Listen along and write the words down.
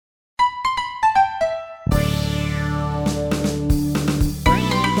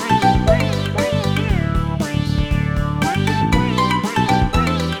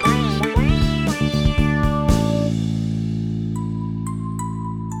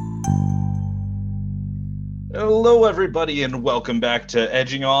Hello, everybody, and welcome back to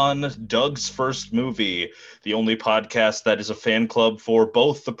Edging On, Doug's First Movie, the only podcast that is a fan club for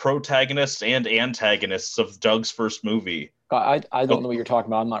both the protagonists and antagonists of Doug's first movie. I don't know what you're talking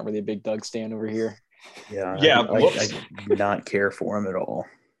about. I'm not really a big Doug stan over here. Yeah, Yeah, I do not care for him at all.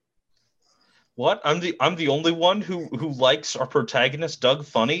 What? I'm the only one who likes our protagonist, Doug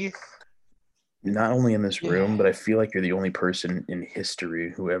Funny? Not only in this Yeah. room, but I feel like you're the only person in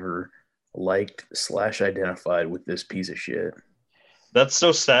history who ever liked/identified with this piece of shit. That's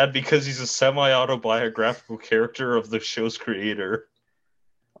so sad because he's a semi-autobiographical character of the show's creator.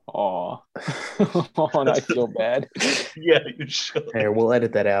 Aw. And I feel bad. Yeah, you should. Hey, we'll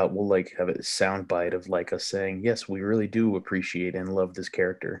edit that out. We'll have a sound bite of us saying, yes, we really do appreciate and love this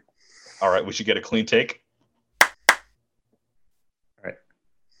character. All right, we should get a clean take. All right.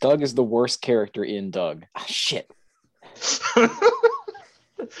 Doug is the worst character in Doug. Shit.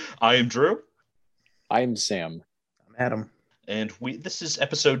 I am Drew. I am Sam. I'm Adam. And this is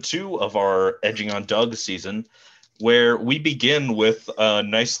episode 2 of our Edging on Doug season, where we begin with a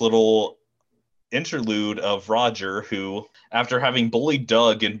nice little interlude of Roger, who, after having bullied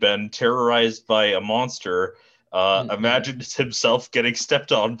Doug and been terrorized by a monster, imagines himself getting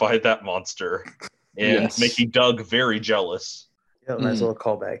stepped on by that monster and making Doug very jealous. Yeah, nice little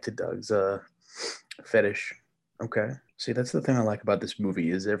callback to Doug's fetish. Okay. See, that's the thing I like about this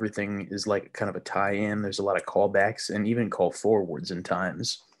movie is everything is like kind of a tie-in. There's a lot of callbacks and even call forwards in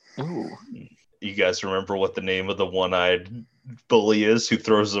times. Ooh. You guys remember what the name of the one-eyed bully is who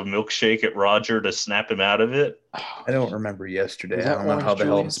throws a milkshake at Roger to snap him out of it? I don't remember yesterday. that I don't know Orange how the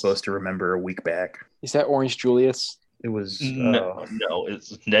hell I'm Julius? supposed to remember a week back. Is that Orange Julius? It was No,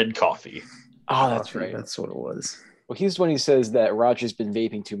 it's Ned Coffee. Oh, that's right. That's what it was. Well, he's when he says that Roger's been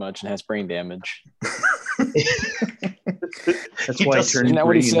vaping too much and has brain damage. That's why he turned Isn't that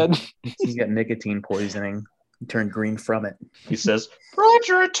what he said? He got nicotine poisoning. He turned green from it. He says,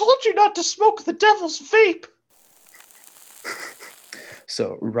 Roger, I told you not to smoke the devil's vape.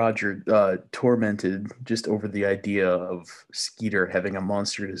 So Roger, tormented just over the idea of Skeeter having a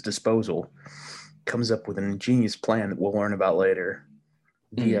monster at his disposal, comes up with an ingenious plan that we'll learn about later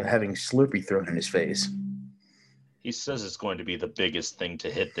via having Slurpee thrown in his face. He says it's going to be the biggest thing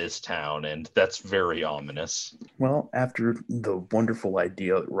to hit this town, and that's very ominous. Well, after the wonderful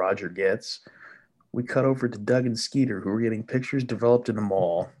idea that Roger gets, we cut over to Doug and Skeeter, who are getting pictures developed in the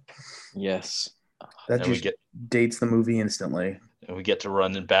mall. Yes. That And we just get dates the movie instantly. and we get to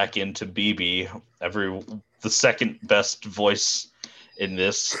run back into BB, the second best voice in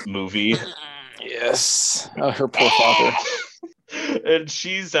this movie. Yes. Her poor father. And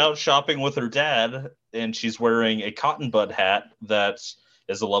she's out shopping with her dad, and she's wearing a cotton bud hat that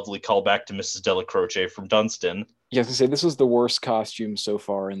is a lovely callback to Mrs. Delacroce from Dunstan. Yeah, I was gonna say this was the worst costume so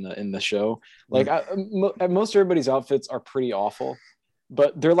far in the show. Like, most everybody's outfits are pretty awful,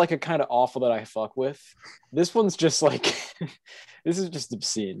 but they're like a kind of awful that I fuck with. This one's just like, this is just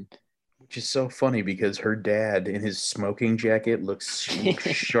obscene. Which is so funny because her dad in his smoking jacket looks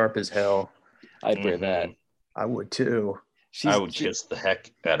sharp as hell. I'd wear that. I would too. I would kiss the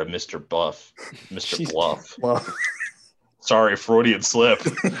heck out of Mr. Buff, Mr. Bluff. Well, Sorry, Freudian slip.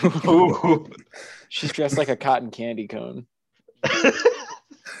 Ooh. She's dressed like a cotton candy cone.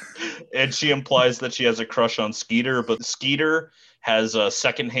 And she implies that she has a crush on Skeeter, but Skeeter has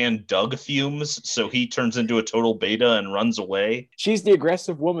secondhand Doug fumes, so he turns into a total beta and runs away. She's the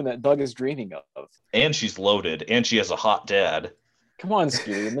aggressive woman that Doug is dreaming of. And she's loaded, and she has a hot dad. Come on,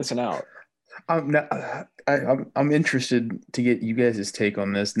 Skeeter, you're missing out. I'm interested to get you guys' take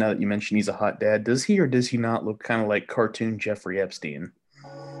on this. Now that you mentioned he's a hot dad, does he or does he not look kind of like cartoon Jeffrey Epstein?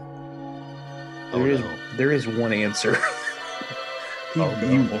 There is one answer.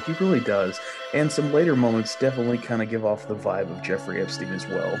 He really does. And some later moments definitely kind of give off the vibe of Jeffrey Epstein as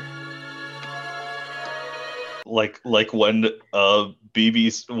well. Like when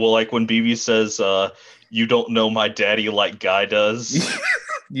BB says, you don't know my daddy like Guy does.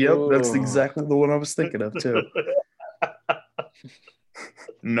 Yep, that's exactly the one I was thinking of too.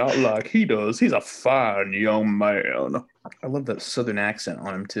 Not like he does. He's a fine young man. I love that southern accent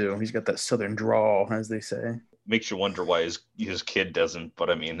on him too. He's got that southern drawl, as they say. Makes you wonder why his kid doesn't, but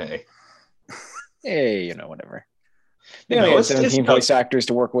I mean, hey. Hey, whatever. It's 17 voice actors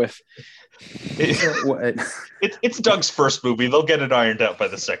to work with. It's Doug's first movie. They'll get it ironed out by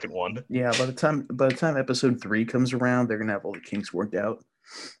the second one. Yeah, by the time episode 3 comes around, they're gonna have all the kinks worked out.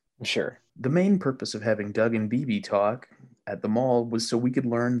 I'm sure. The main purpose of having Doug and BB talk at the mall was so we could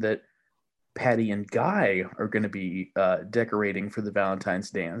learn that Patty and Guy are going to be decorating for the Valentine's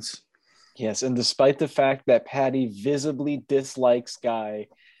dance. Yes, and despite the fact that Patty visibly dislikes Guy,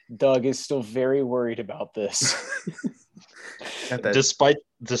 Doug is still very worried about this. Despite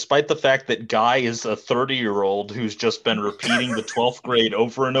the fact that Guy is a 30-year-old who's just been repeating the 12th grade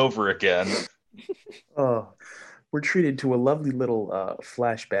over and over again. Oh, we're treated to a lovely little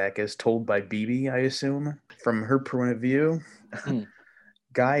flashback as told by BB, I assume. From her point of view,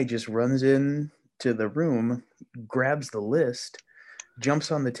 Guy just runs in to the room, grabs the list,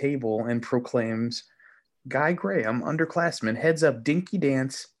 jumps on the table, and proclaims, Guy Graham, underclassman, heads up dinky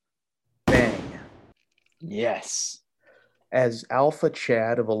dance, bang. Yes. As alpha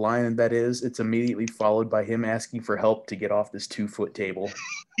Chad of a line that is, it's immediately followed by him asking for help to get off this 2-foot table.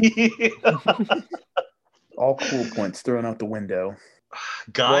 All cool points thrown out the window.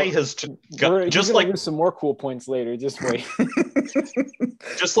 Guy has just like lose some more cool points later. Just wait.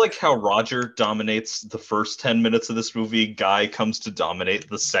 Just like how Roger dominates the first 10 minutes of this movie, Guy comes to dominate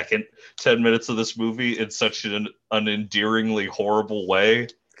the second 10 minutes of this movie in such an endearingly horrible way.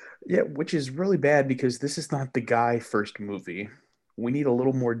 Yeah, which is really bad because this is not the Guy first movie. We need a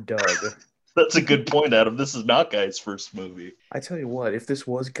little more Doug. That's a good point, Adam. This is not Guy's first movie. I tell you what, if this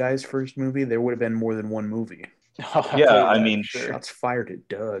was Guy's first movie, there would have been more than one movie. Yeah, I mean, shots fired at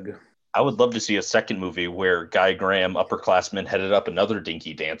Doug. I would love to see a second movie where Guy Graham, upperclassman, headed up another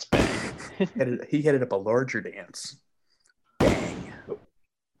dinky dance bang. He headed up a larger dance. Bang.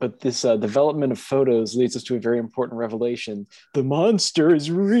 But this development of photos leads us to a very important revelation. The monster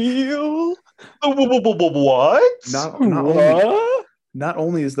is real. What? Not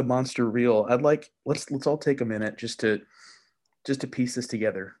only is the monster real, let's all take a minute just to piece this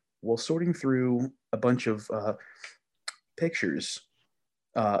together. While sorting through a bunch of pictures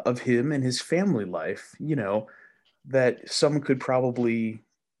of him and his family life, that some could probably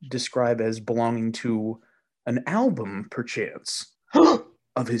describe as belonging to an album, perchance,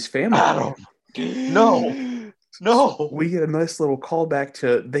 of his family. Adam. No. We get a nice little callback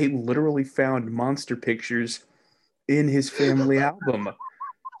to they literally found monster pictures in his family album.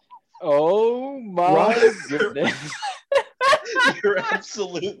 Oh my goodness. You're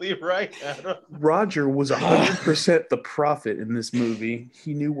absolutely right, Adam. Roger was 100% the prophet in this movie.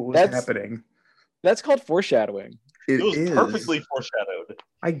 He knew what was happening. That's called foreshadowing. It was perfectly foreshadowed.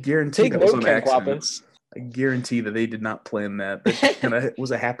 I guarantee that was an accident. I guarantee that they did not plan that. That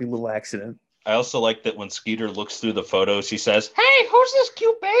was a happy little accident. I also like that when Skeeter looks through the photos, he says, "Hey, who's this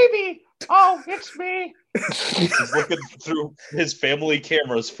cute baby? Oh, it's me." He's looking through his family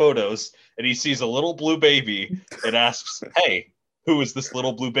camera's photos, and he sees a little blue baby and asks, "Hey, who is this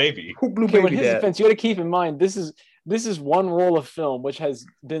little blue baby?" In his defense, you got to keep in mind this is one roll of film which has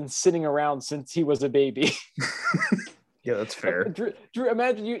been sitting around since he was a baby. Yeah, that's fair. Drew,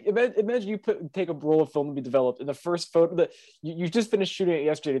 imagine you take a roll of film to be developed, and the first photo that you just finished shooting it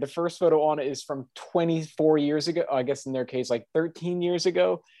yesterday. The first photo on it is from 24 years ago. I guess in their case, like 13 years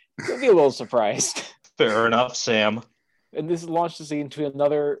ago. You'll be a little surprised. Fair enough, Sam. And this launched us into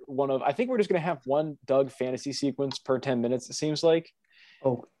another one of. I think we're just gonna have one Doug fantasy sequence per 10 minutes. It seems like.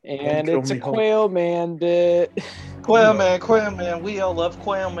 Oh, and it's a Quailman bit. Quailman, we all love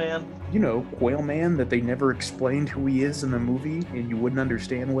Quailman. Quailman, that they never explained who he is in the movie, and you wouldn't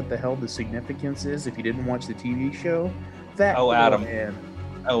understand what the hell the significance is if you didn't watch the TV show.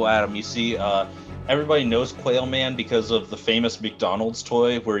 Adam, you see, everybody knows Quailman because of the famous McDonald's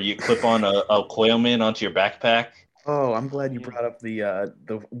toy where you clip on a Quailman onto your backpack. Oh, I'm glad you brought up the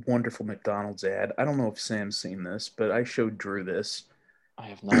wonderful McDonald's ad. I don't know if Sam's seen this, but I showed Drew this. I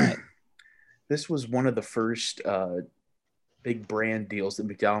have not. This was one of the first big brand deals that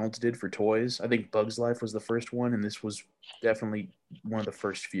McDonald's did for toys. I think Bug's Life was the first one, and this was definitely one of the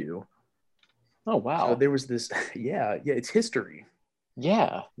first few. Oh, wow. So there was this, yeah, it's history.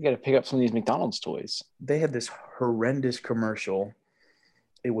 Yeah, you got to pick up some of these McDonald's toys. They had this horrendous commercial.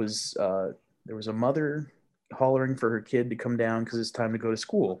 It was, there was a mother hollering for her kid to come down because it's time to go to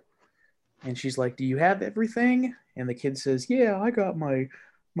school. And she's like, "Do you have everything?" And the kid says, "Yeah, I got my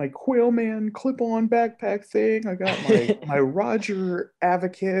Quailman clip-on backpack thing. I got my Roger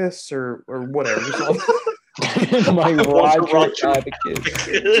Abacus or whatever." My Roger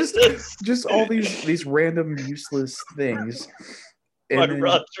Abacus. Just all these random useless things.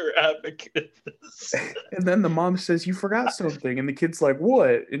 Roger Abacus. And then the mom says, "You forgot something." And the kid's like,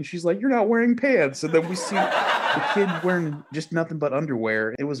 "What?" And she's like, "You're not wearing pants." And then we see the kid wearing just nothing but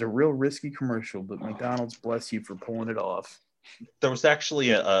underwear. It was a real risky commercial, but McDonald's, bless you for pulling it off. There was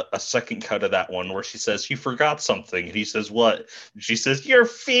actually a second cut of that one where she says, "You forgot something." And he says, "What?" And she says, "Your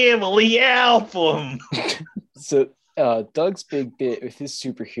family album." So Doug's big bit with his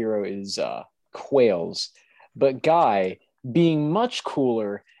superhero is quails. But Guy, being much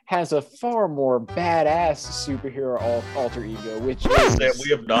cooler has a far more badass superhero alter ego, which is...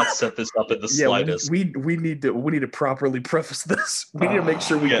 We have not set this up in the slightest. We need to properly preface this. We need to make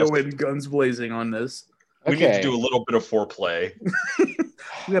sure we go in guns blazing on this. We need to do a little bit of foreplay.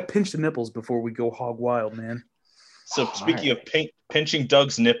 We got to pinch the nipples before we go hog wild, man. So speaking of pinching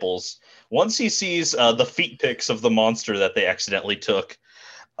Doug's nipples, once he sees the feet pics of the monster that they accidentally took,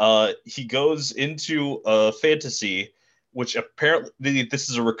 he goes into a fantasy, which apparently this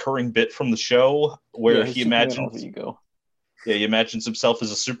is a recurring bit from the show, where he imagines himself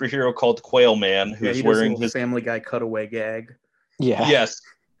as a superhero called Quailman, who's wearing his Family Guy cutaway gag. Yeah. Yes,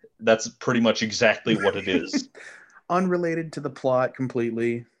 that's pretty much exactly what it is. Unrelated to the plot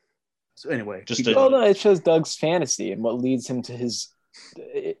completely. So anyway, it shows Doug's fantasy and what leads him to his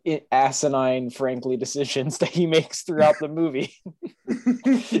asinine, frankly, decisions that he makes throughout the movie.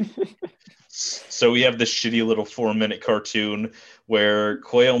 So we have this shitty little 4-minute cartoon where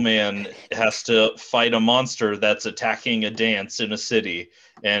Quailman has to fight a monster that's attacking a dance in a city.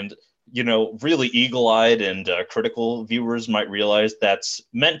 And, really eagle-eyed and critical viewers might realize that's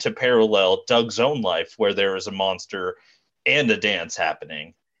meant to parallel Doug's own life, where there is a monster and a dance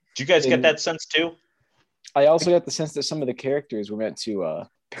happening. Do you guys get that sense too? I also got the sense that some of the characters were meant to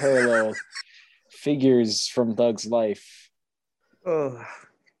parallel figures from Doug's life.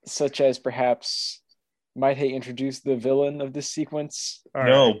 Such as perhaps, might he introduce the villain of this sequence?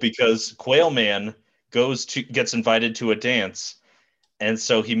 No, because Quailman gets invited to a dance, and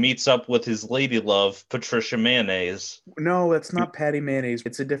so he meets up with his lady love, Patricia Mayonnaise. No, that's not Patty Mayonnaise.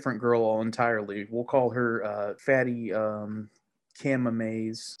 It's a different girl all entirely. We'll call her Fatty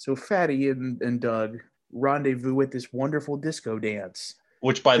Camamaze. So Fatty and Doug rendezvous at this wonderful disco dance.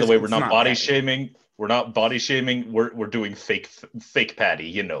 Which, by the way, we're not body shaming. We're not body shaming. We're doing fake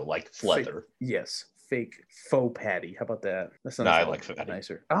Patty, like leather. Yes, fake faux Patty. How about that? That's not I like Fatty.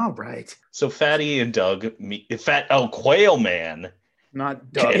 Nicer. All right. So Fatty and Doug meet. Quailman.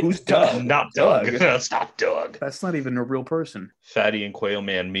 Not Doug. Who's Doug? Not Doug. That's not Doug. That's not even a real person. Fatty and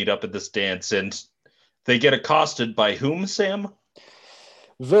Quailman meet up at this dance, and they get accosted by whom, Sam?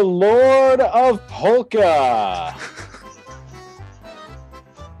 The Lord of Polka.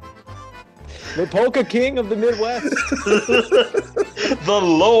 The Polka King of the Midwest. The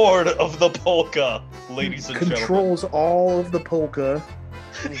Lord of the Polka, ladies and gentlemen. Controls all of the polka.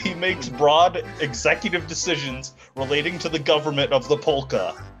 He makes broad executive decisions relating to the government of the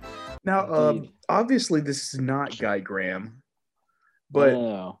polka. Now, obviously, this is not Guy Graham, but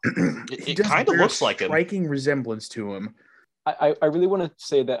it kind of looks like him. Striking resemblance to him. I really want to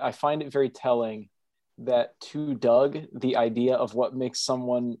say that I find it very telling that to Doug, the idea of what makes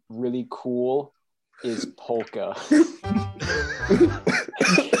someone really cool is polka.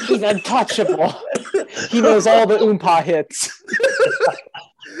 He's untouchable. He knows all the oompa hits.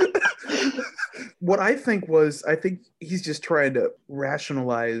 What I think he's just trying to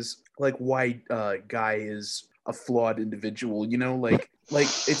rationalize why Guy is a flawed individual, like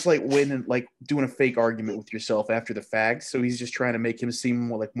it's like when doing a fake argument with yourself after the fact. So he's just trying to make him seem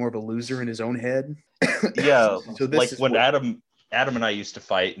more of a loser in his own head. Yeah. So this when Adam and I used to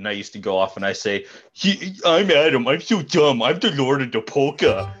fight, and I used to go off and I say, I'm Adam, I'm so dumb, I'm the Lord of the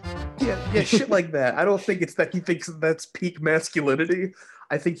Polka. Yeah, shit like that. I don't think it's that he thinks that's peak masculinity.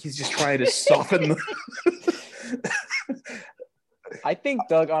 I think he's just trying to soften the... I think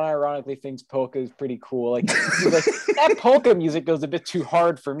Doug unironically thinks polka is pretty cool. That polka music goes a bit too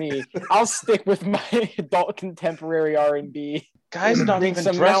hard for me. I'll stick with my adult contemporary R&B. Guy's not even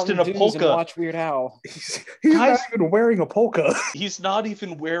dressed in a polka. Watch Weird Al. He's not even wearing a polka. He's not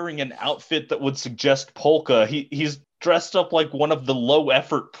even wearing an outfit that would suggest polka. He's dressed up like one of the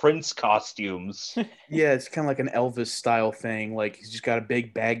low-effort Prince costumes. Yeah, it's kind of like an Elvis style thing. He's just got a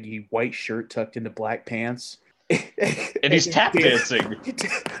big baggy white shirt tucked into black pants. And he's tap dancing.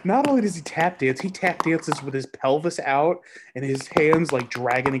 Not only does he tap dance, he tap dances with his pelvis out and his hands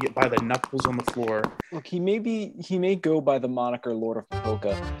dragging it by the knuckles on the floor. Look, he may go by the moniker Lord of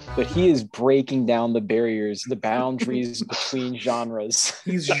Polka, but he is breaking down the barriers, the boundaries between genres.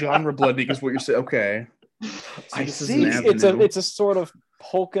 He's genre blending, is what you're saying. Okay. I see. It's a sort of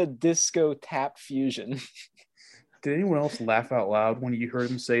polka disco tap fusion. Did anyone else laugh out loud when you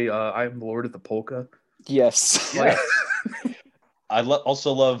heard him say, I am the Lord of the Polka? Yes. Yeah. I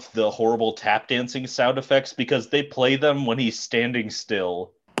also love the horrible tap dancing sound effects because they play them when he's standing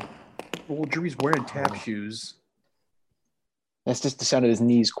still. Well, Drew's wearing tap shoes. That's just the sound of his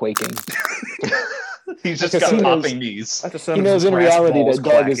knees quaking. He's just got popping knees. He knows in reality that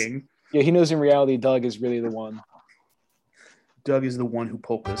Doug is... Yeah, he knows in reality Doug is really the one. Doug is the one who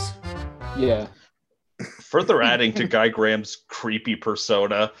polkas. Yeah. Further adding to Guy Graham's creepy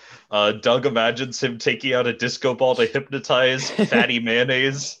persona, Doug imagines him taking out a disco ball to hypnotize Fatty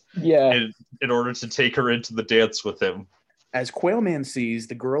Mayonnaise Yeah. in order to take her into the dance with him. As Quailman sees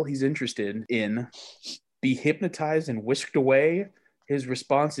the girl he's interested in be hypnotized and whisked away, his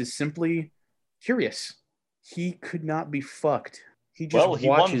response is simply curious. He could not be fucked. He just Well, he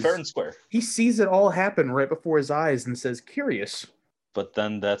won fair and square. He sees it all happen right before his eyes and says, curious. But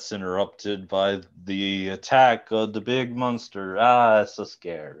then that's interrupted by the attack of the big monster. It's so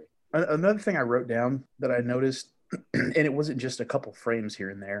scary. Another thing I wrote down that I noticed, and it wasn't just a couple frames here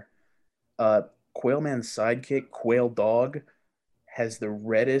and there, Quailman's sidekick, Quail Dog, has the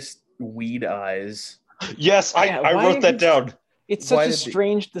reddest weed eyes. Yes, I wrote that down. It's such a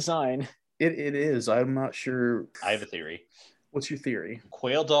strange design. It is. I'm not sure. I have a theory. What's your theory?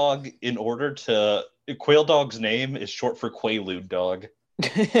 Quail Dog, Quail Dog's name is short for Quaalude Dog.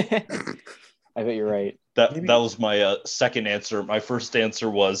 I bet you're right. That was my second answer. My first answer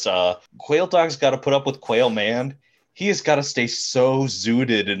was Quail Dog's got to put up with Quailman. He has got to stay so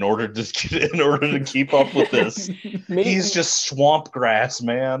zooted in order to keep up with this. He's just swamp grass,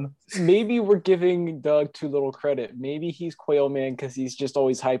 man. Maybe we're giving Doug too little credit. Maybe he's Quailman because he's just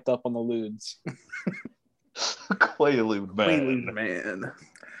always hyped up on the lewds. Quaalude man.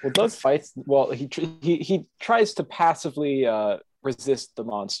 Well, Doug fights. Well, he tries to passively resist the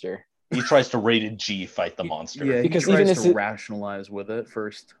monster. He tries to rated G fight the monster. Yeah, because he tries to rationalize with it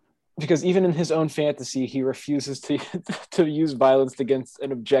first. Because even in his own fantasy, he refuses to use violence against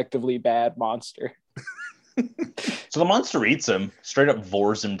an objectively bad monster. So the monster eats him, straight up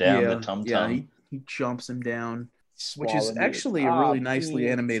vores him down the tum-tum. Yeah, he chomps him down. Which is actually a really nicely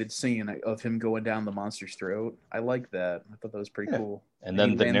animated scene of him going down the monster's throat. I like that. I thought that was pretty cool. And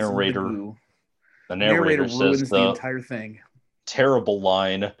then the narrator ruins says the entire thing. Terrible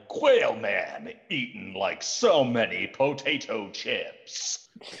line, Quailman eaten like so many potato chips.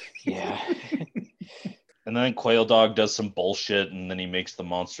 Yeah. And then Quail Dog does some bullshit, and then he makes the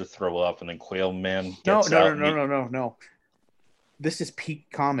monster throw up, and then Quailman gets out. No. This is peak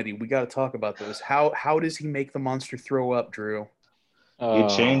comedy. We got to talk about this. How does he make the monster throw up, Drew? He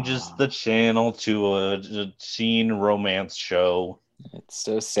changes the channel to a teen romance show. It's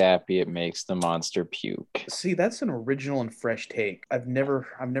so sappy it makes the monster puke. See, that's an original and fresh take. I've never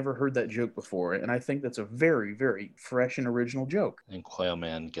heard that joke before, and I think that's a very, very fresh and original joke. And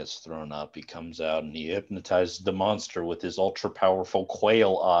Quailman gets thrown up. He comes out and he hypnotizes the monster with his ultra powerful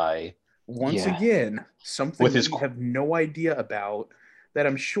quail eye. Once again, something we have no idea about that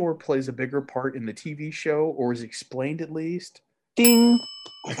I'm sure plays a bigger part in the TV show or is explained at least. Ding!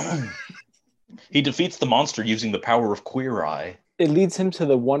 He defeats the monster using the power of Queer Eye. It leads him to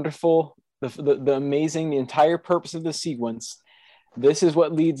the wonderful, the amazing, the entire purpose of the sequence. This is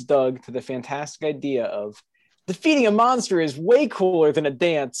what leads Doug to the fantastic idea of defeating a monster is way cooler than a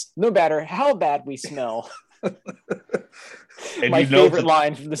dance, no matter how bad we smell. My favorite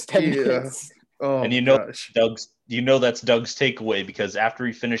line from this 10 minutes. Oh, and that's Doug's takeaway, because after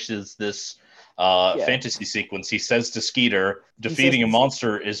he finishes this fantasy sequence, he says to Skeeter, defeating a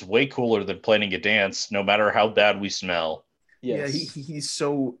monster is way cooler than planning a dance, no matter how bad we smell. Yes. Yeah, he's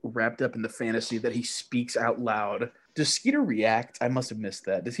so wrapped up in the fantasy that he speaks out loud. Does Skeeter react? I must have missed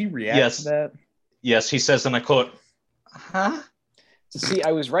that. Does he react to that? Yes, he says, and I quote, huh? See,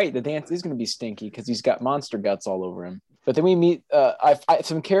 I was right. The dance is going to be stinky because he's got monster guts all over him. But then we meet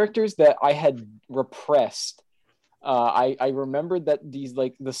some characters that I had repressed. I remembered that these,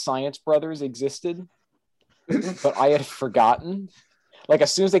 like, the Science Brothers existed, but I had forgotten. Like,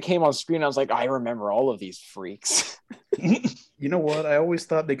 as soon as they came on screen, I was like, I remember all of these freaks. You know what? I always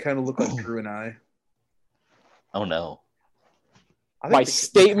thought they kind of looked like Drew and I. Oh, no. My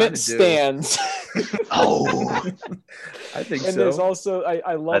statement stands. I think and so. There's also,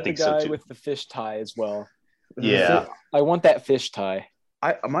 I love the guy with the fish tie as well. Yeah. I want that fish tie.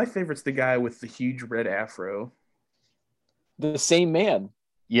 My favorite's the guy with the huge red afro. The same man.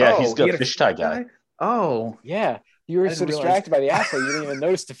 Yeah, he's got a fish tie guy. Oh. Yeah. You were so distracted by the afro, you didn't even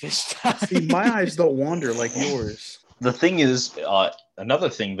notice the fish tie. See, my eyes don't wander like yours. The thing is, another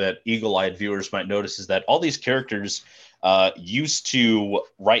thing that eagle-eyed viewers might notice is that all these characters used to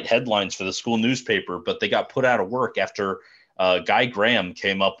write headlines for the school newspaper, but they got put out of work after Guy Graham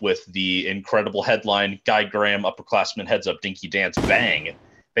came up with the incredible headline, Guy Graham, upperclassman heads up dinky dance, bang.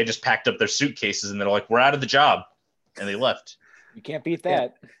 They just packed up their suitcases and they're like, we're out of the job. And they left. You can't beat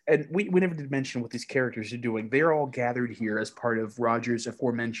that. And we never did mention what these characters are doing. They're all gathered here as part of Roger's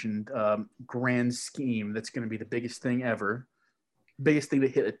aforementioned grand scheme that's going to be the biggest thing ever. Biggest thing to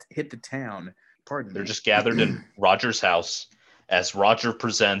hit the town. Pardon me. They're just gathered in Roger's house as Roger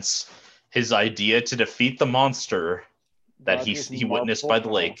presents his idea to defeat the monster that Roger's he witnessed Marble by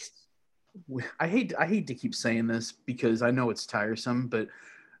the lake. House. I hate to keep saying this because I know it's tiresome, but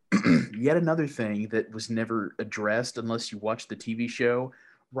yet another thing that was never addressed unless you watch the TV show.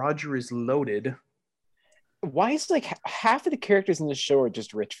 Roger is loaded. Why is like half of the characters in the show are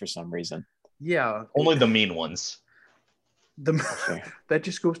just rich for some reason? Yeah, Only the mean ones. Okay. That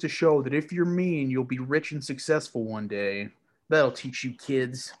just goes to show that if you're mean, you'll be rich and successful one day. That'll teach you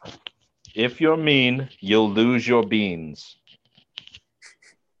kids. If you're mean, you'll lose your beans.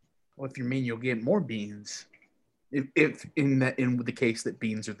 Well, if you're mean, you'll get more beans. If in the case that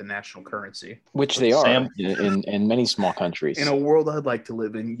beans are the national currency, Which they Sam- are in many small countries. in a world I'd like to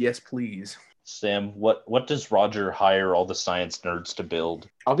live in, yes, please. Sam, what does Roger hire all the science nerds to build?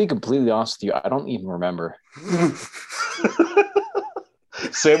 I'll be completely honest with you. I don't even remember.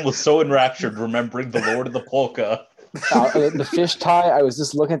 Sam was so enraptured remembering the Lord of the Polka. The fish tie. I was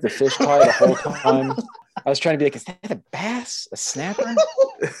just looking at the fish tie the whole time. I was trying to be like, is that a bass? A snapper?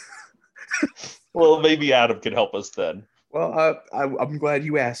 Well, maybe Adam can help us then. Well, I'm glad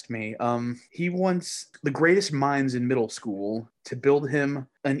you asked me. He wants the greatest minds in middle school to build him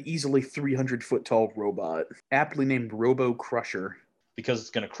an easily 300-foot tall robot, aptly named Robo Crusher. Because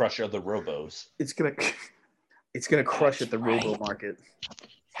it's going to crush other robos. It's gonna crush That's at the right. robo market.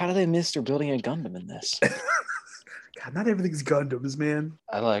 How do they miss they're building a Gundam in this? God, not everything's Gundams, man.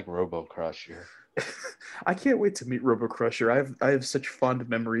 I like Robo Crusher. I can't wait to meet Robo Crusher. I have such fond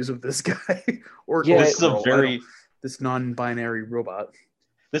memories of this guy. Or Yeah, This is a very this non-binary robot.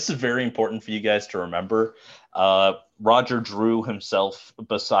 this is very important for you guys to remember. Roger drew himself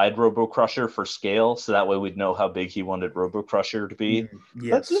beside Robo Crusher for scale, so that way we'd know how big he wanted Robo Crusher to be.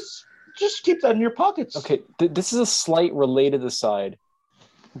 But Yes. just keep that in your pockets. Okay, this is a slight related aside.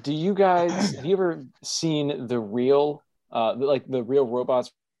 Do you guys have you ever seen the real the real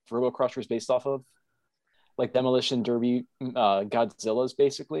robots Robo Crushers based off of? Like Demolition Derby Godzilla's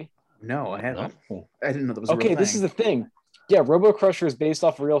basically? No, I haven't. No. I didn't know that was a real Okay, thing. this is the thing. Yeah, Robo Crusher is based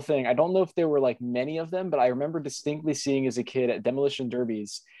off a real thing. I don't know if there were like many of them, but I remember distinctly seeing as a kid at demolition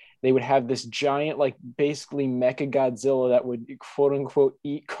derbies, they would have this giant, like basically Mecha Godzilla that would quote unquote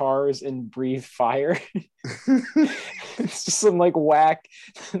eat cars and breathe fire. It's just some like whack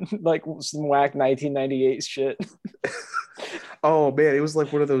 1998 shit. Oh man, it was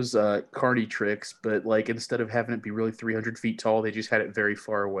like one of those carny tricks, but like instead of having it be really 300 feet tall, they just had it very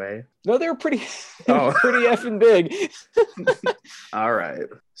far away. No, they were pretty, Oh. pretty effing big. All right.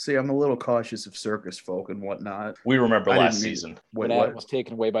 See, I'm a little cautious of circus folk and whatnot. We remember I last didn't mean- season. Wait, When Adam what? was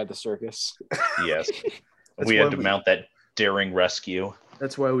taken away by the circus. Yes. That's We had why to we- mount that daring rescue.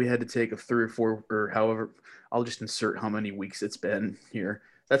 That's why we had to take a 3 or 4 or however. I'll just insert how many weeks it's been here.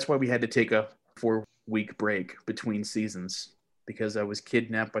 That's why we had to take a 4-week break between seasons because I was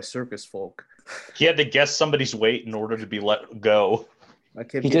kidnapped by circus folk. He had to guess somebody's weight in order to be let go. I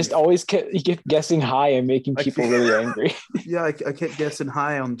kept He getting- just always kept guessing high and making I people can't- really angry. Yeah, I kept guessing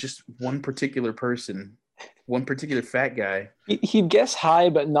high on just one particular person, one particular fat guy. He'd guess high,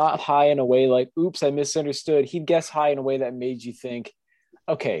 but not high in a way like, oops, I misunderstood. He'd guess high in a way that made you think,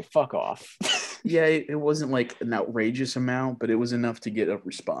 okay, fuck off. Yeah, it wasn't like an outrageous amount, but it was enough to get a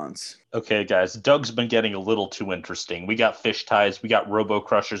response. Okay, guys, Doug's been getting a little too interesting. We got fish ties, we got Robo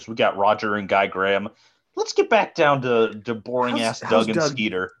Crushers, we got Roger and Guy Graham. Let's get back down to boring ass How's Doug and Doug?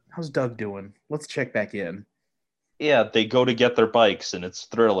 Skeeter. How's Doug doing? Let's check back in. Yeah, they go to get their bikes and it's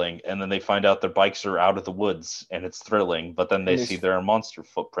thrilling, and then they find out their bikes are out of the woods and it's thrilling, but then they And there's- see their monster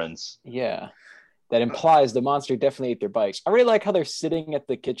footprints. Yeah. That implies the monster definitely ate their bikes. I really like how they're sitting at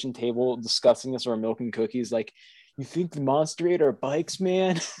the kitchen table discussing this or milking cookies. Like, you think the monster ate our bikes,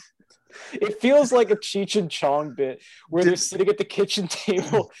 man? It feels like a Cheech and Chong bit where they're sitting at the kitchen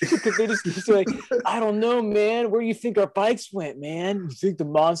table because they just keep like, I don't know, man. Where do you think our bikes went, man? You think the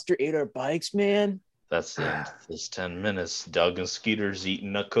monster ate our bikes, man? That's the end of this 10 minutes. Doug and Skeeter's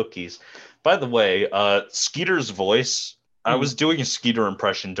eating the cookies. By the way, Skeeter's voice, I was doing a Skeeter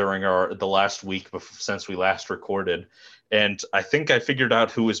impression during the last week since we last recorded, and I think I figured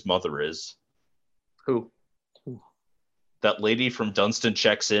out who his mother is. Who? That lady from Dunstan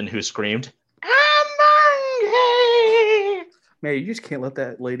Checks In who screamed, "I'm hungry!" Man, you just can't let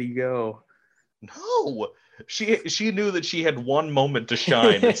that lady go. No, she knew that she had one moment to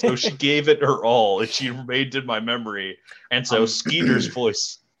shine, and so she gave it her all, and she remained in my memory. And so Skeeter's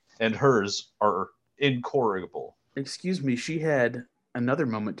voice and hers are incorrigible. Excuse me, she had another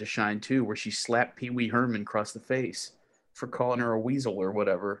moment to shine too, where she slapped Pee Wee Herman across the face for calling her a weasel or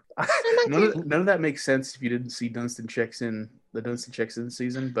whatever. None of that makes sense if you didn't see the Dunstan Checks In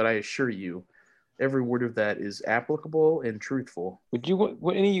season, but I assure you, Every word of that is applicable and truthful.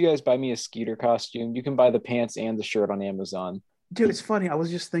 Would any of you guys buy me a Skeeter costume? You can buy the pants and the shirt on Amazon. Dude, it's funny. I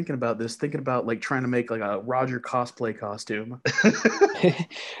was just thinking about this, thinking about like trying to make like a Roger cosplay costume.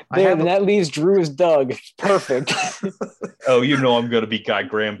 Then that leaves Drew as Doug. Perfect. Oh, you know I'm gonna be Guy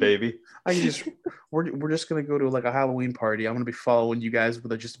Graham, baby. We're just gonna go to like a Halloween party. I'm gonna be following you guys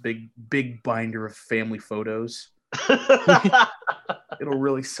with just a big binder of family photos. It'll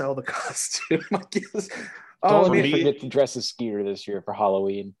really sell the costume, I guess. Don't forget to dress as Skeeter this year for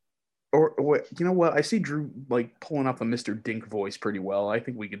Halloween. Or you know what? I see Drew like pulling off a Mr. Dink voice pretty well. I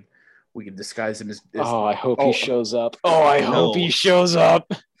think we could disguise him as I hope he shows up. I hope he shows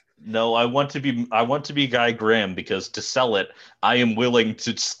up. No, I want to be Guy Graham because to sell it, I am willing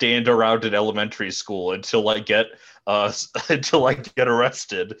to stand around in elementary school until I get arrested.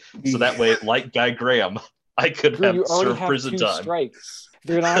 So that way, like Guy Graham, I could Drew, serve prison time. Strikes.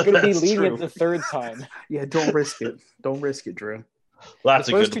 They're not going to be leading true. it the third time. Yeah, don't risk it. Don't risk it, Drew. That's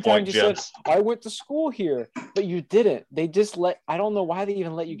the a first good two point, times you Jens. said, I went to school here, but you didn't. They just I don't know why they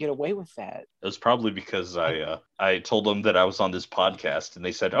even let you get away with that. It was probably because I told them that I was on this podcast, and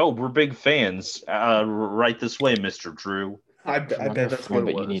they said, "Oh, we're big fans. Right this way, Mr. Drew." I bet that's what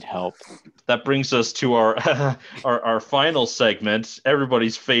it was. You need help. That brings us to our our final segment,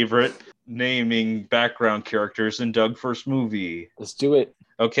 everybody's favorite, naming background characters in Doug First Movie. Let's do it.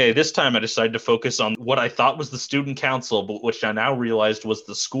 Okay, this time I decided to focus on what I thought was the student council, but which I now realized was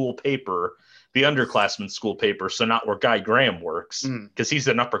the school paper, the underclassmen school paper, so not where Guy Graham works, because he's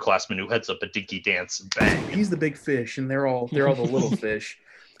an upperclassman who heads up a dinky dance and bang. He's the big fish, and they're all the little fish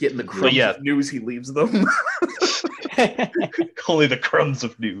getting the crumbs of news he leaves them. Only the crumbs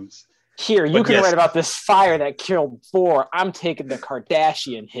of news. Here, you can write about this fire that killed 4. I'm taking the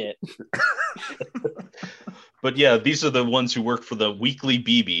Kardashian hit. But yeah, these are the ones who work for the Weekly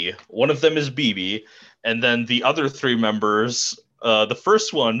BB. One of them is BB, and then the other 3 members, the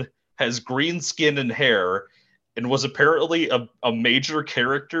first one has green skin and hair, and was apparently a major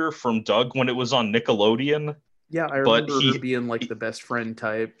character from Doug when it was on Nickelodeon. Yeah, I remember her being like the best friend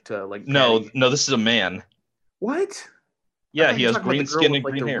type to like. No, this is a man. What? Yeah, he has green skin and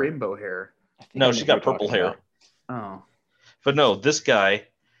green hair. Rainbow hair. No, she's got purple hair. Oh. But no, this guy,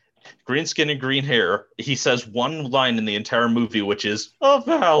 green skin and green hair, he says one line in the entire movie, which is, "A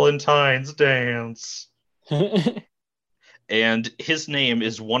Valentine's Dance." And his name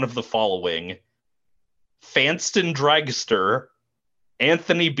is one of the following: Fanston Dragster,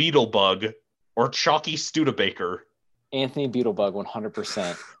 Anthony Beetlebug, or Chalky Studebaker. Anthony Beetlebug,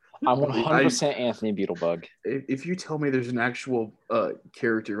 100%. I'm 100% Anthony Beetlebug. If you tell me there's an actual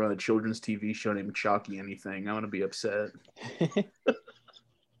character on a children's TV show named Chalky anything, I'm going to be upset.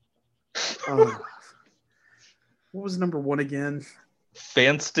 What was number 1 again?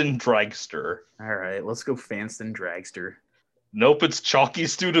 Fanston Dragster. All right, let's go Fanston Dragster. Nope, it's Chalky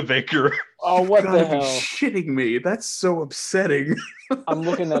Studebaker. Oh, what the hell? Shitting me. That's so upsetting. I'm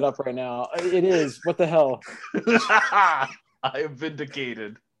looking that up right now. It is. What the hell? I am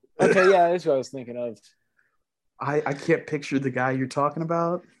vindicated. Okay, yeah, that's what I was thinking of. I can't picture the guy you're talking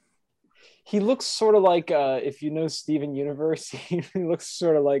about. He looks sort of like, if you know Steven Universe, he looks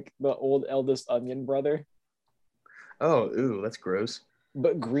sort of like the old eldest Onion brother. Oh, ooh, that's gross.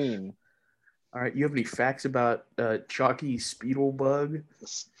 But green. All right, you have any facts about Chalky Speedlebug?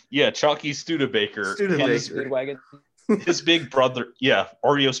 Yeah, Chalky Studebaker. Speedwagon. His big brother,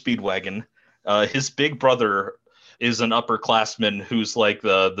 Oreo Speedwagon. His big brother is an upperclassman who's like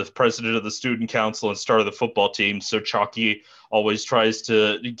the president of the student council and started the football team. So Chalky always tries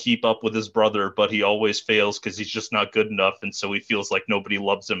to keep up with his brother, but he always fails because he's just not good enough. And so he feels like nobody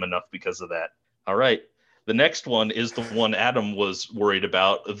loves him enough because of that. All right. The next one is the one Adam was worried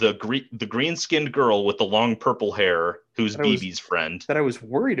about, the green-skinned girl with the long purple hair, who's BB's friend. That I was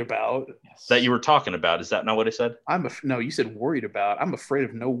worried about. Yes. That you were talking about. Is that not what I said? No, you said worried about. I'm afraid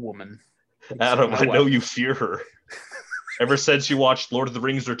of no woman. Adam, I know you fear her. Ever since you watched Lord of the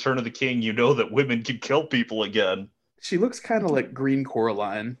Rings: Return of the King, you know that women can kill people again. She looks kind of like Green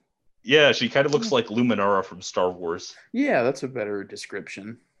Coraline. Yeah, she kind of looks like Luminara from Star Wars. Yeah, that's a better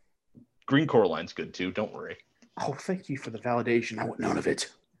description. Green Coraline's good too, don't worry. Oh, thank you for the validation. I want none of it.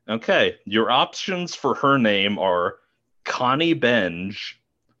 Okay, your options for her name are Connie Benge,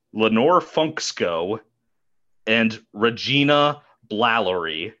 Lenore Funksco, and Regina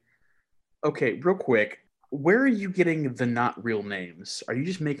Blallery. Okay, real quick. Where are you getting the not real names? Are you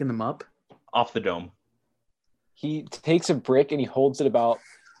just making them up? Off the dome. He takes a brick and he holds it about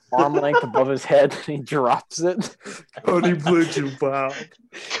arm length above his head and he drops it. Connie Blanche. Wow.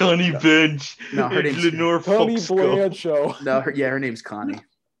 Connie Benge. No, her name's Lenore Connie Funksco. Blancho. No, her name's Connie.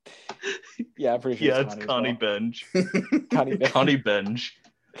 Yeah, I'm pretty sure Yeah, it's Connie Benj. Benj. Connie Benj. Connie Benj.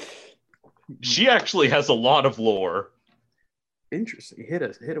 She actually has a lot of lore. Interesting. Hit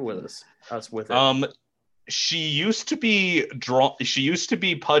it with us with it. She used to be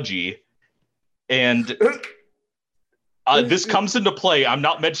pudgy, and this comes into play. I'm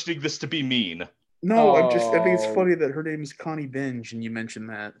not mentioning this to be mean. No, I think it's funny that her name is Connie Benj and you mentioned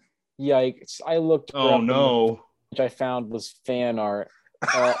that. Yikes. I looked her Oh up, no. which I found was fan art.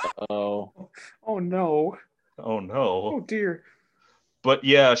 Uh-oh. Oh no. Oh no. Oh dear. But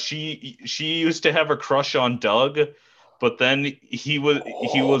yeah, she used to have a crush on Doug, but then he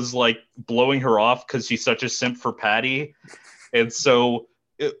was like blowing her off because he's such a simp for Patty. And so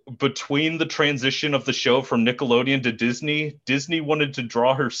between the transition of the show from Nickelodeon to Disney wanted to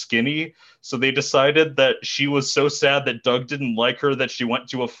draw her skinny, so they decided that she was so sad that Doug didn't like her that she went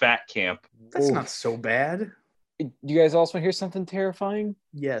to a fat camp. That's not so bad. You guys also hear something terrifying?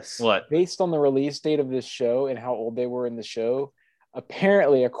 Yes. What? Based on the release date of this show and how old they were in the show,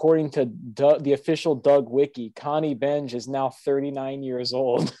 apparently, according to the official Doug Wiki, Connie Benj is now 39 years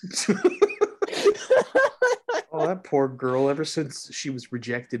old. Oh, that poor girl. Ever since she was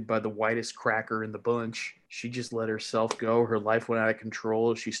rejected by the whitest cracker in the bunch, she just let herself go. Her life went out of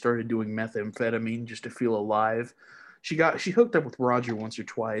control. She started doing methamphetamine just to feel alive. She hooked up with Roger once or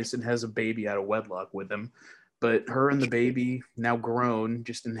twice and has a baby out of wedlock with him. But her and the baby, now grown,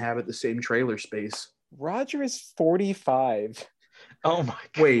 just inhabit the same trailer space. Roger is 45. Oh my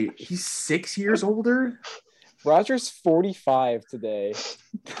God. Wait, he's 6 years older? Roger's 45 today.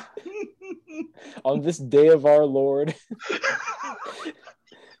 On this day of our Lord.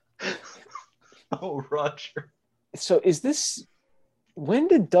 Oh, Roger. So when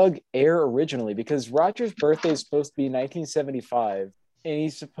did Doug air originally? Because Roger's birthday is supposed to be 1975, and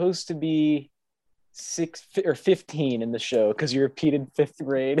he's supposed to be 15 in the show because you repeated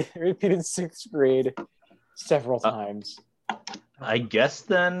sixth grade several times. I guess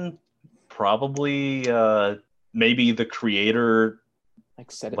then probably maybe the creator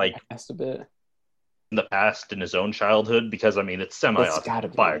Set it in the past a bit. In the past in his own childhood, because I mean it's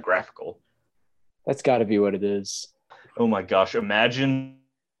semi-biographical. That's got to be what it is. Oh my gosh, imagine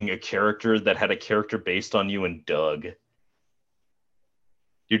a character that had a character based on you and Doug.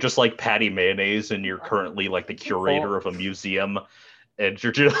 You're just like Patty Mayonnaise and you're currently like the curator of a museum, and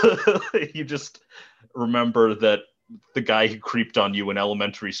you just remember that the guy who creeped on you in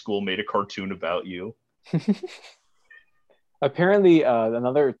elementary school made a cartoon about you. Apparently,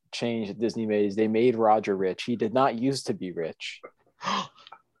 another change that Disney made is they made Roger rich. He did not used to be rich.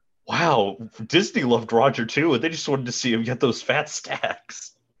 Wow, Disney loved Roger too, and they just wanted to see him get those fat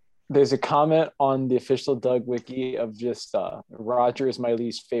stacks. There's a comment on the official Doug Wiki of just Roger is my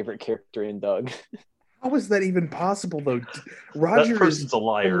least favorite character in Doug. How is that even possible, though? Roger is a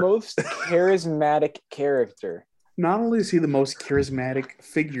liar. The most charismatic character. Not only is he the most charismatic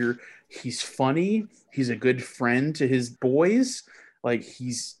figure, he's funny. He's a good friend to his boys. Like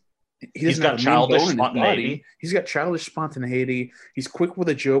he's got childish spontaneity. He's got childish spontaneity. He's quick with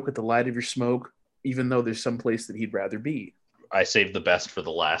a joke at the light of your smoke, even though there's some place that he'd rather be. I saved the best for the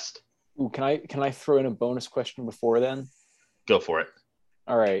last. Ooh, can I throw in a bonus question before then? Go for it.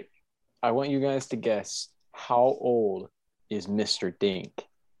 All right. I want you guys to guess how old is Mr. Dink?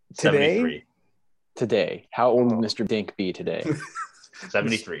 73. Today. How old would Mr. Dink be today?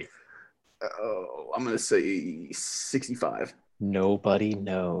 73. Oh, I'm going to say 65. Nobody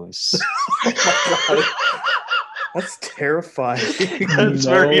knows. Oh my God. That's terrifying. That's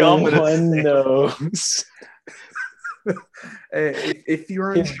very ominous. No one knows. If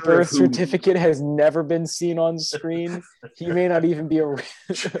you're His birth certificate has never been seen on screen. He may not even be a.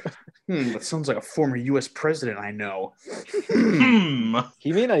 That sounds like a former U.S. president I know.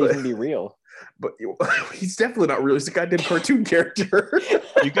 He may not even be real. But he's definitely not real. He's a goddamn cartoon character.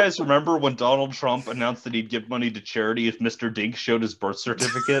 You guys remember when Donald Trump announced that he'd give money to charity if Mr. Dink showed his birth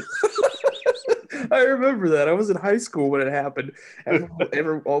certificate? I remember that. I was in high school when it happened.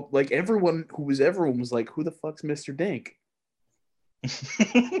 Everyone was like, "Who the fuck's Mr. Dink?"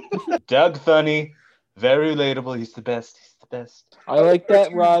 Doug Funny, very relatable. He's the best. He's the best. I like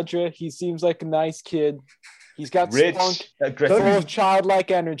that, Roger. He seems like a nice kid. He's got rich, spunk, aggressive, full of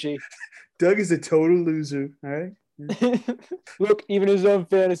childlike energy. Doug is a total loser. All right. Look, even his own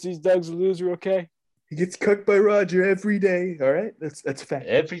fantasies, Doug's a loser. Okay. He gets cucked by Roger every day. All right, that's a fact.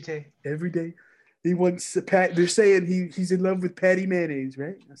 Every day. Every day. He wants They're saying he's in love with Patty Mayonnaise,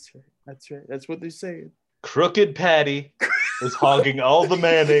 right? That's right. That's what they're saying. Crooked Patty is hogging all the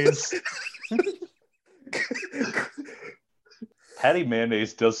mayonnaise. Patty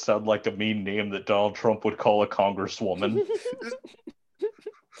Mayonnaise does sound like a mean name that Donald Trump would call a congresswoman.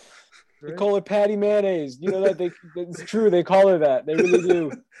 They call it Patty Mayonnaise. You know that it's true. They call her that. They really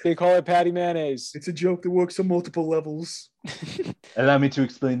do. They call it Patty Mayonnaise. It's a joke that works on multiple levels. Allow me to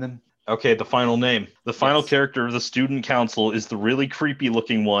explain then. Okay, the final name. The final character of the student council is the really creepy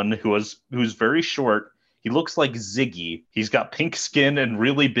looking one who's very short. He looks like Ziggy. He's got pink skin and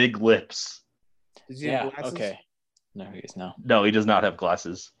really big lips. Does he have glasses? Okay. No, he is no. No, he does not have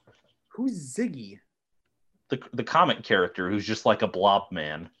glasses. Who's Ziggy? The comic character who's just like a blob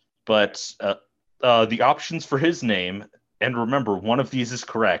man. But the options for his name, and remember, one of these is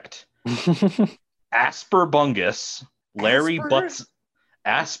correct. Asperbungus, Larry Butts,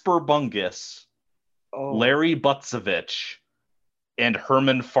 Asperbungus, Larry Butzovich, and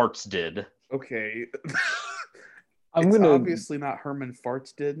Herman Fartsdid. Okay. It's obviously not Herman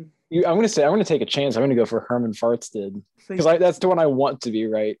Fartsdid. I'm gonna take a chance. I'm gonna go for Herman Fartsdid because that's the one I want to be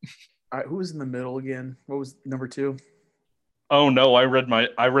right. All right, who was in the middle again? What was number 2? Oh no, I read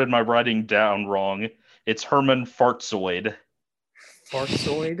my writing down wrong. It's Herman Fartzoid.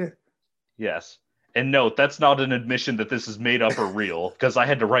 Fartzoid? Yes. And no, that's not an admission that this is made up or real, because I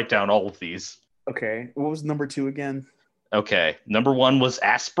had to write down all of these. Okay. What was number 2 again? Okay. Number 1 was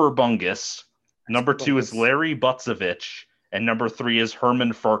Asperbungus. Number 2 is Larry Butzovich. And number 3 is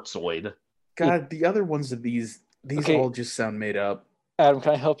Herman Fartzoid. God, the other ones of these all just sound made up. Adam,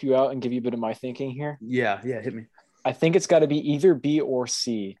 can I help you out and give you a bit of my thinking here? Yeah, hit me. I think it's got to be either B or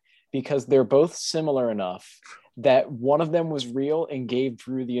C because they're both similar enough that one of them was real and gave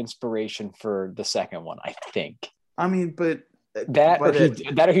Drew the inspiration for the second one, I think. I mean, but or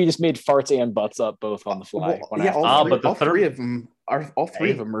he just made farts and butts up both on the fly. All three of them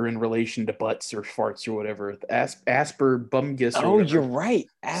are in relation to butts or farts or whatever. Asperbungus. Oh, you're right.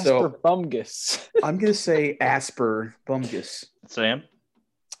 Asperbungus. I'm gonna say Asperbungus. Sam?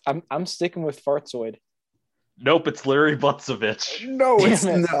 I'm sticking with Fartzoid. Nope, it's Larry Butzovich. No, it's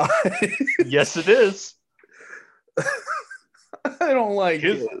not. Yes, it is. I don't like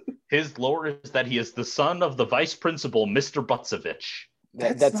it. His lore is that he is the son of the vice principal, Mr. Butzovich.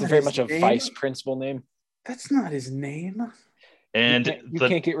 That's very much a vice principal name. That's not his name. And you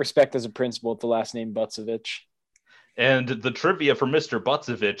can't get respect as a principal with the last name Butzovich. And the trivia for Mr.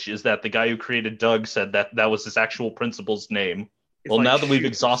 Butzovich is that the guy who created Doug said that was his actual principal's name. Now that we've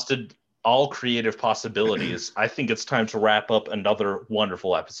exhausted all creative possibilities, I think it's time to wrap up another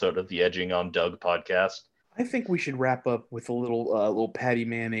wonderful episode of the Edging on Doug podcast. I think we should wrap up with a little Patty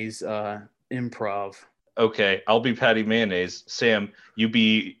Mayonnaise improv. Okay, I'll be Patty Mayonnaise. Sam, you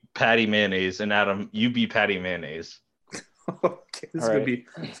be Patty Mayonnaise, and Adam, you be Patty Mayonnaise. Okay, it's gonna be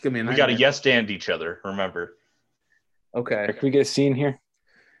a nightmare. We got to yes and each other. Remember. Okay. Can we get a scene here?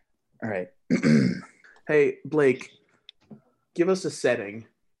 All right. Hey, Blake, give us a setting.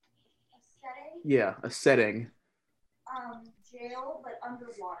 A setting? Yeah, a setting. Jail, but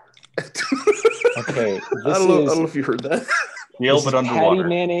underwater. Okay. I don't know if you heard that. Jail, but underwater. Patty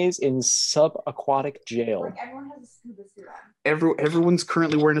Mayonnaise in subaquatic jail. Like everyone has a scuba suit on. Everyone's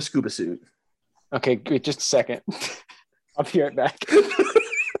currently wearing a scuba suit. Okay, wait, just a second. I'll be right back.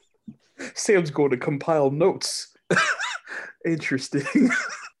 Sam's going to compile notes. Interesting.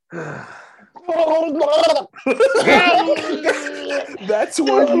 That's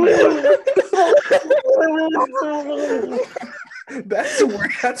where you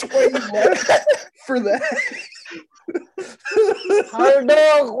That's why you left for that. I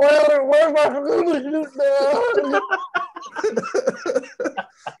know. Where's my scuba suit?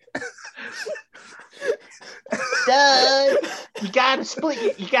 Doug, you gotta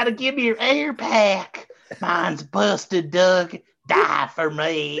split. You gotta give me your air pack. Mine's busted, Doug. Die for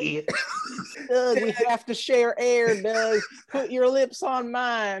me. Doug, we have to share air, Doug. Put your lips on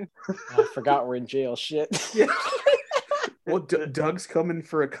mine. I forgot we're in jail. Shit. Yeah. Well, Doug's coming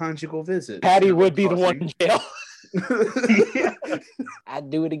for a conjugal visit. Patty would be the one in jail. I'd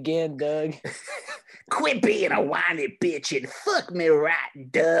do it again, Doug. Quit being a whiny bitch and fuck me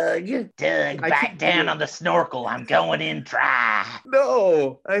right, Doug. Doug, bite down on the snorkel. I'm going in dry.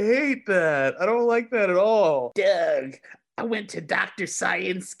 No, I hate that. I don't like that at all. Doug, I went to Dr.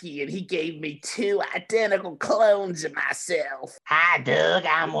 Scienski and he gave me 2 identical clones of myself. Hi, Doug.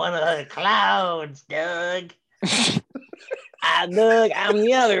 I'm one of the clones, Doug. Hi, Doug. I'm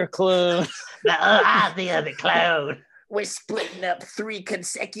the other clone. I'm the other clone. We're splitting up 3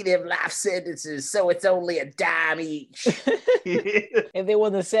 consecutive life sentences, so it's only a dime each. And then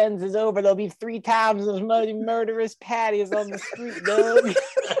when the sentence is over, there'll be 3 times as many murderous patties on the street, Doug.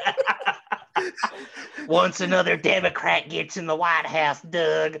 Once another Democrat gets in the White House,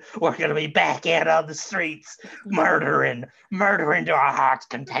 Doug, we're going to be back out on the streets, murdering to our heart's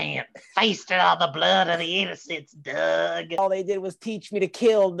content, feasting on the blood of the innocents, Doug. All they did was teach me to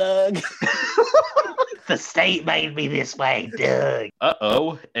kill, Doug. The state made me this way, Doug.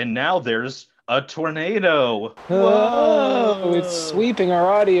 Uh-oh, and now there's a tornado. Whoa! It's sweeping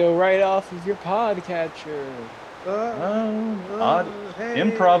our audio right off of your podcatcher.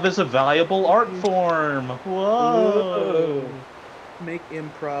 Improv is a valuable art form. Whoa. Make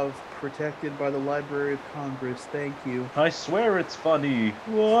improv protected by the Library of Congress. Thank you. I swear it's funny.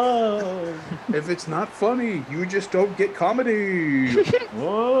 Whoa. If it's not funny, you just don't get comedy.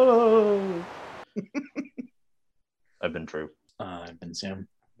 Whoa. I've been Drew. I've been Sam.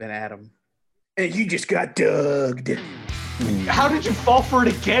 Been Adam. And you just got Doug'd. How did you fall for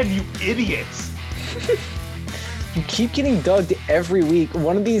it again, you idiots? You keep getting Doug'd every week.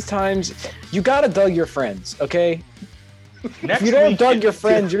 One of these times, you gotta Doug your friends, okay? If you don't Doug your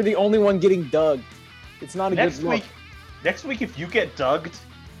friends, you're the only one getting Doug'd. It's not a good look. Next week, if you get Doug'd,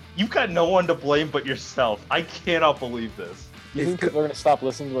 you've got no one to blame but yourself. I cannot believe this. You think people are gonna stop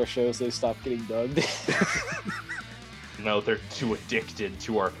listening to our shows so they stop getting Doug'd? No, they're too addicted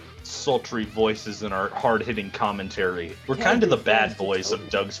to our sultry voices and our hard-hitting commentary. We're kind of the bad boys of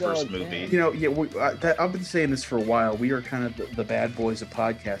Doug's first movie. You know, yeah, I've been saying this for a while. We are kind of the bad boys of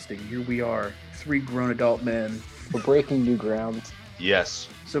podcasting. Here we are, 3 grown adult men. We're breaking new ground. Yes.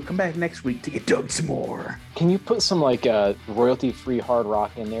 So come back next week to get Doug some more. Can you put some like royalty-free hard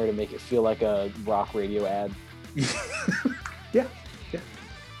rock in there to make it feel like a rock radio ad? Yeah.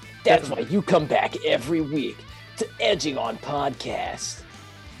 That's why you come back every week to Edging On Podcast.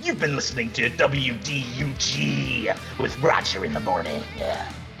 You've been listening to WDUG with Roger in the morning.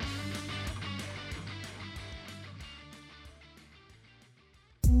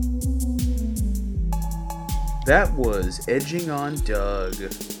 That was Edging on Doug.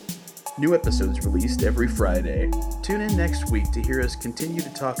 New episodes released every Friday. Tune in next week to hear us continue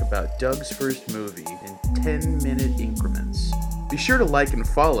to talk about Doug's first movie in 10-minute increments. Be sure to like and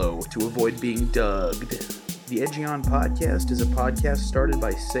follow to avoid being Doug'd. The Edging On Podcast is a podcast started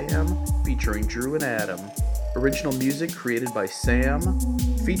by Sam, featuring Drew and Adam. Original music created by Sam,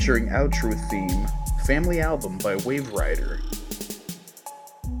 featuring outro theme, Family Album by Wave Rider.